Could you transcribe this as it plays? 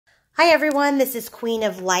Hi everyone, this is Queen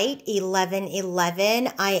of Light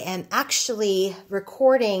 1111. I am actually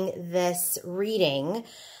recording this reading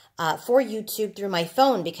for YouTube through my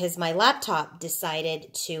phone because my laptop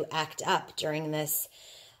decided to act up during this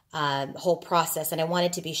whole process, and I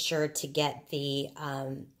wanted to be sure to get the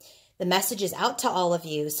messages out to all of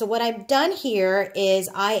you. So what I've done here is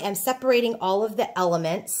I am separating all of the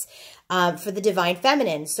elements for the Divine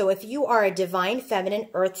Feminine. So if you are a Divine Feminine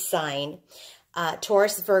Earth sign,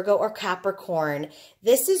 Taurus, Virgo, or Capricorn,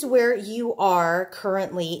 this is where you are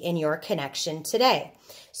currently in your connection today.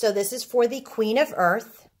 So this is for the Queen of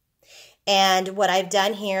Earth. And what I've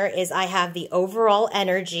done here is I have the overall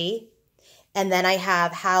energy, and then I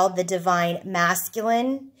have how the Divine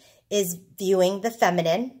Masculine is viewing the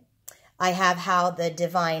Feminine. I have how the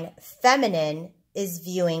Divine Feminine is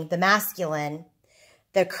viewing the Masculine,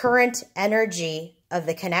 the current energy of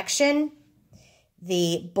the connection,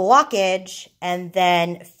 the blockage, and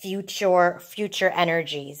then future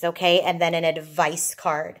energies, okay? And then an advice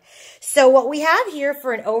card. So what we have here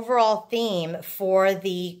for an overall theme for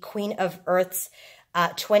the Queen of Earth's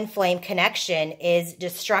twin flame connection is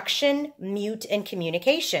destruction, mute, and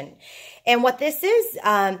communication. And what this is,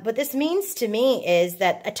 what this means to me is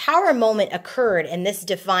that a tower moment occurred in this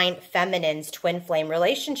Divine Feminine's twin flame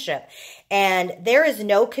relationship. And there is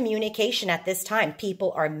no communication at this time.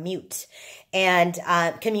 People are mute. And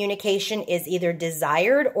communication is either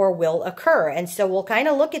desired or will occur. And so we'll kind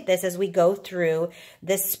of look at this as we go through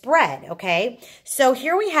this spread, okay? So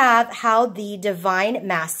here we have how the Divine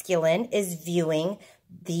Masculine is viewing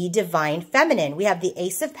the Divine Feminine. We have the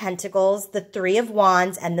Ace of Pentacles, the Three of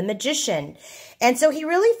Wands, and the Magician. And so he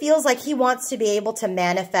really feels like he wants to be able to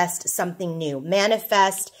manifest something new,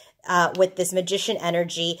 manifest with this Magician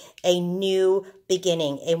energy, a new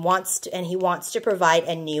beginning. He wants to provide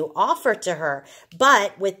a new offer to her.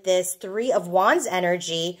 But with this Three of Wands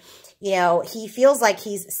energy, you know, he feels like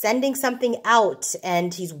he's sending something out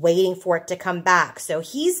and he's waiting for it to come back. So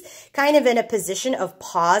he's kind of in a position of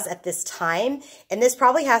pause at this time. And this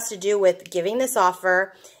probably has to do with giving this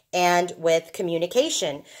offer and with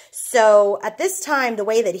communication. So at this time, the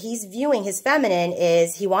way that he's viewing his feminine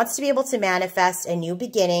is he wants to be able to manifest a new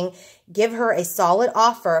beginning, give her a solid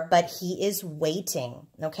offer, but he is waiting,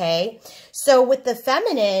 okay? So with the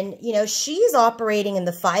feminine, you know, she's operating in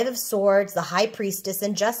the Five of Swords, the High Priestess,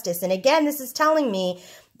 and Justice. And again, this is telling me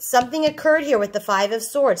something occurred here with the Five of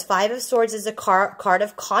Swords. Five of Swords is a card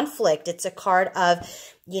of conflict. It's a card of,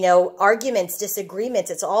 you know, arguments, disagreements.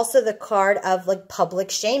 It's also the card of like public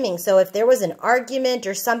shaming. So if there was an argument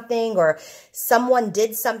or something, or someone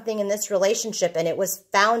did something in this relationship and it was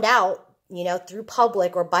found out, you know, through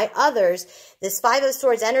public or by others, this Five of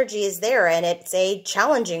Swords energy is there, and it's a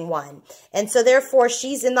challenging one. And so therefore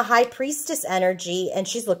she's in the High Priestess energy and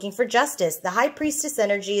she's looking for justice. The High Priestess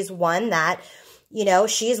energy is one that, you know,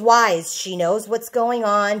 she is wise. She knows what's going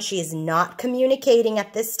on. She is not communicating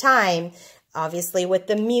at this time. Obviously, with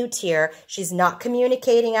the mute here, she's not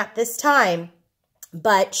communicating at this time,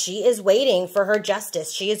 but she is waiting for her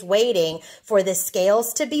justice. She is waiting for the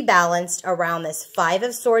scales to be balanced around this Five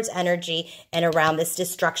of Swords energy and around this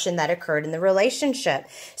destruction that occurred in the relationship.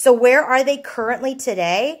 So where are they currently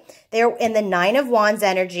today? They're in the Nine of Wands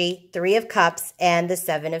energy, Three of Cups, and the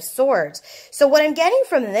Seven of Swords. So what I'm getting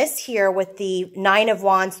from this here with the Nine of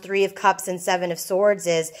Wands, Three of Cups, and Seven of Swords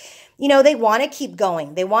is, you know, they want to keep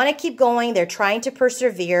going. They want to keep going. They're trying to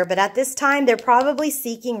persevere. But at this time, they're probably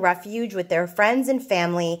seeking refuge with their friends and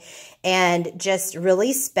family and just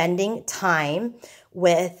really spending time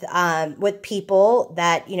with people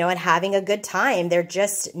that, you know, and having a good time. They're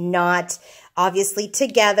just not obviously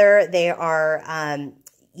together. They are,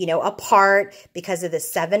 you know, apart because of the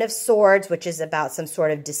Seven of Swords, which is about some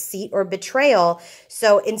sort of deceit or betrayal.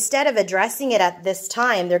 So instead of addressing it at this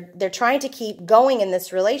time, they're trying to keep going in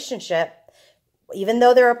this relationship, even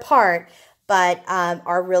though they're apart, but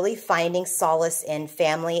are really finding solace in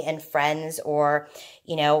family and friends, or,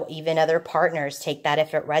 you know, even other partners. Take that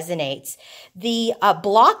if it resonates. The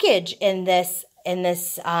blockage in this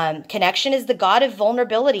connection is the god of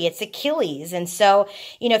vulnerability. It's Achilles. And so,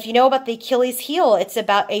 you know, if you know about the Achilles heel, it's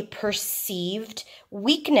about a perceived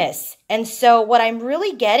weakness. And so what I'm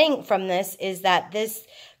really getting from this is that this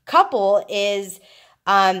couple is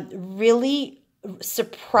really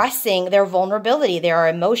suppressing their vulnerability. There are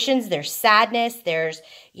emotions, there's sadness, there's,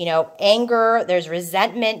 you know, anger, there's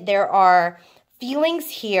resentment, there are feelings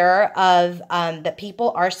here of that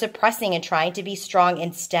people are suppressing and trying to be strong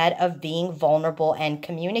instead of being vulnerable and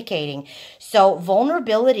communicating. So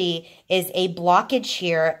vulnerability is a blockage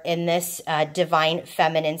here in this Divine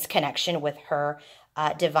Feminine's connection with her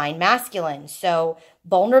Divine Masculine. So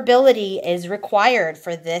vulnerability is required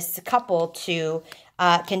for this couple to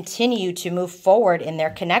continue to move forward in their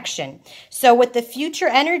connection. So with the future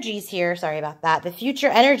energies here, sorry about that, the future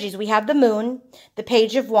energies, we have the Moon, the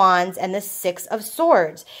Page of Wands, and the Six of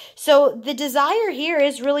Swords. So the desire here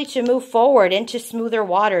is really to move forward into smoother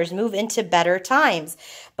waters, move into better times.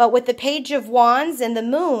 But with the Page of Wands and the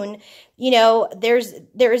Moon, you know, there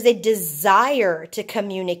is a desire to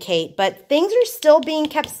communicate, but things are still being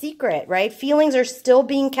kept secret, right? Feelings are still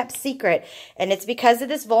being kept secret. And it's because of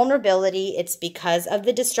this vulnerability. It's because of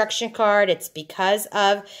the Destruction card. It's because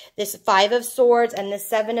of this Five of Swords and the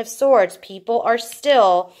Seven of Swords. People are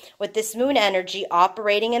still, with this Moon energy,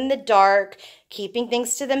 operating in the dark, keeping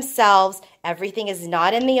things to themselves. Everything is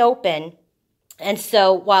not in the open. And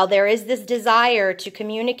so while there is this desire to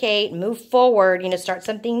communicate, move forward, you know, start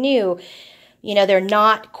something new, you know, they're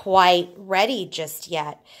not quite ready just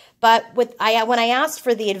yet. But when I asked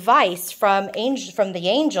for the advice from the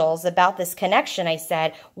angels about this connection, I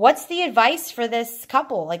said, what's the advice for this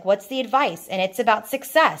couple? Like, what's the advice? And it's about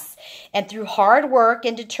success. And through hard work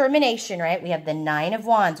and determination, right? We have the Nine of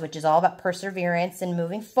Wands, which is all about perseverance and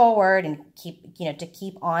moving forward and to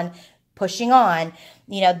keep on pushing on,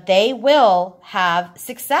 you know, they will have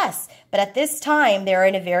success. But at this time, they're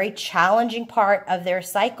in a very challenging part of their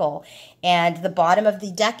cycle. And the bottom of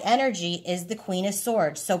the deck energy is the Queen of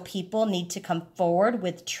Swords. So people need to come forward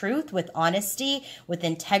with truth, with honesty, with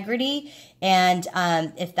integrity. And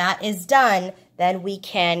if that is done, then we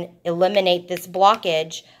can eliminate this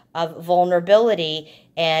blockage of vulnerability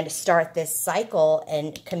and start this cycle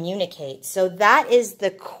and communicate. So that is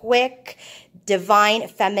the quick divine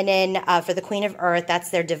feminine for the Queen of Earth. That's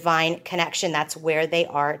their divine connection. That's where they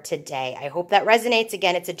are today. I hope that resonates.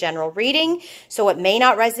 Again, it's a general reading, so it may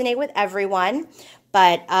not resonate with everyone.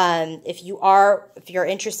 But if you're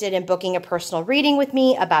interested in booking a personal reading with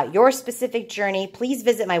me about your specific journey, please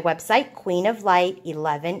visit my website,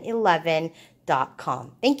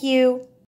 queenoflight1111.com. Thank you.